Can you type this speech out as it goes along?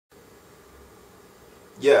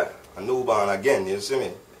Yeah, a newborn again, you see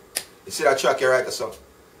me? You see that track here right there, son?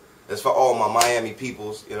 That's for all my Miami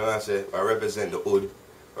peoples, you know what I'm saying? I represent the hood.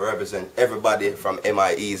 I represent everybody from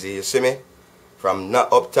MI Easy, you see me? From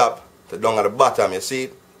not up top to down at the bottom, you see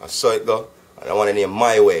it? I saw it go, and I want to name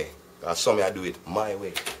My Way. I saw me I do it my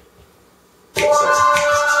way.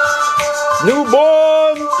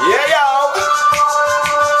 Newborn! Yeah, yo!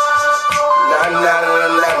 Na na na na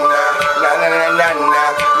na na na na na na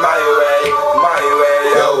my way,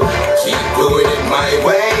 yo. Keep doing it my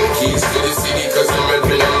way. Keys to the city cause I'm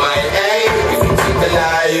reppin' my aim. If you think the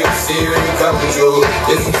lie, you can see when you come true.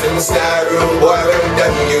 Listen to my style, room, boy, I'm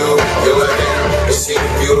done you. Yo, again, you see the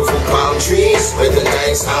beautiful palm trees with the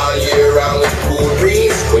nice all year round with the cool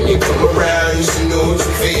breeze. When you come around, you should know what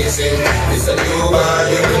you're facing. It's a new one,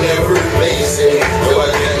 you can never replace it. Yo,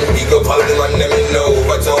 again, he go pop them and let me know.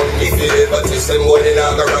 But don't if you ever touch them more than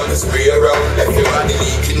I go around the spray around. Left your body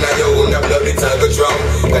leaking, now you own a bloody tug of drum.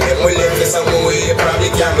 And then we left for some way, you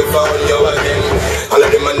probably can't be found. Yo, again, all of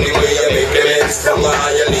them and them way you make them ends. Some of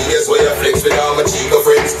your leaders where you flex with all my Chico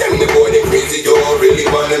friends. Them the boy they crazy, you don't really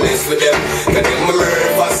wanna mess with them. Cause them my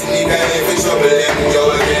murder boss and even if you trouble them. Yo,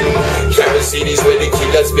 again, Carol cities where the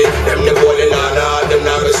killers be. Them the boy they not them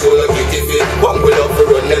now go show no guilty fit. One will up to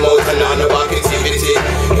run them out and on the back activity.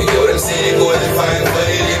 And yo, them say they go to find for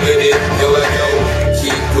the liberty. Yo, again,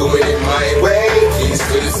 keep doing it my way. Keys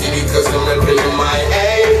to the city cause I'm reppin' my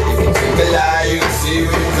aim. If you think a lie, you can see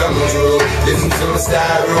when you come true. Listen to my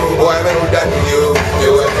style, room, boy, I'm not done you.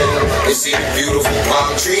 Yo, again, you see the beautiful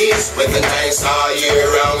palm trees with the nice all year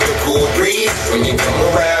round with a cool breeze. When you come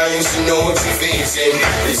around, you should know what you're facing.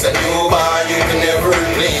 It's a new bar, you can never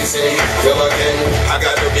replace it. Yo, again, I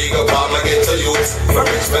got the big up all my ghetto youths. From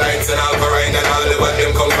rich nights and Alvarine and all the what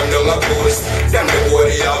them come from down a coast. Them the boy,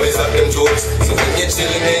 they always have them jokes. So when you're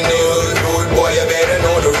chilling in the hood, boy, you better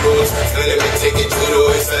know the rules. So let me take it to the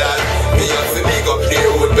way so that me have to big up the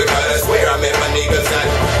road because that's where I met my niggas at.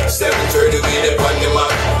 7:30 we up on the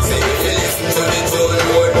map. Say if you listen to the tune,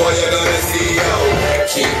 boy, you're gonna see how.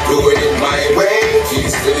 Keep doing it my way.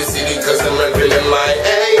 Keys to the city cause I'm reppin' my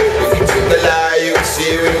aim. If you think the lie, you can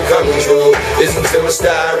see when you come true. Listen to my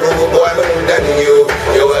style, room, boy, I'm not done you.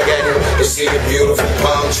 Yo, again, you see the beautiful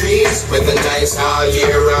palm trees with the nice all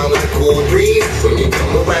year round with the cool breeze. When you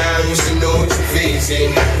come around, you should know what you're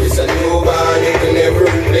facing. It's a new bar, you can never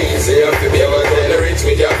replace it. You have to be able to tell the rich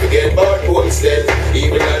me, you have to get bought homestead.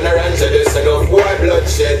 Even on the ranch, there's enough boy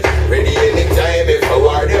bloodshed. Ready anytime if I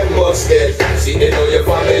war them must dead. See, they know your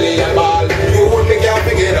family and all. You wouldn't can't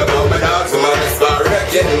forget about my dogs, man, as far as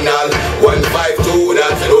getting all. 152,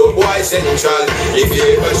 that's an old boy central. If you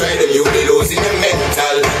ever try them, you'll be losing your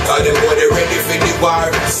mental. Cause them boy, they ready for the war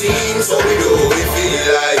scene. So we do, we feel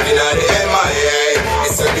like, you know, the MIA.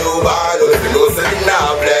 It's a new bar, don't even know something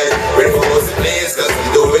now play. Ready for us to place, cause I'm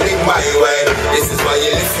doing it my way. This is why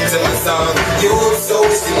you listen to my song. You so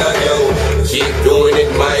sing on yo. Keep doing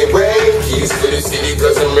it my way. Keys to the city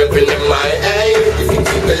cause I'm reppin' my aim. If you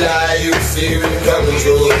keep a lie, you can see when you come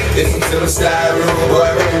true. Listen to my style, room,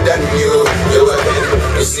 boy, I'm done you. Yo, again,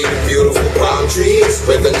 you see the beautiful palm trees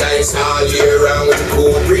with the nice all year round with the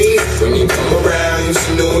cool breeze. When you come around, you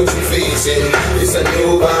should know what you're facing. It's a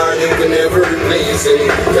new bar, you can never replace it.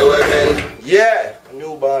 Yo, again, yeah, a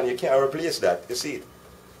newborn, you can't replace that. You see it?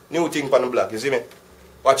 New thing on the block, you see me?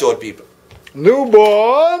 Watch out, people.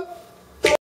 Newborn!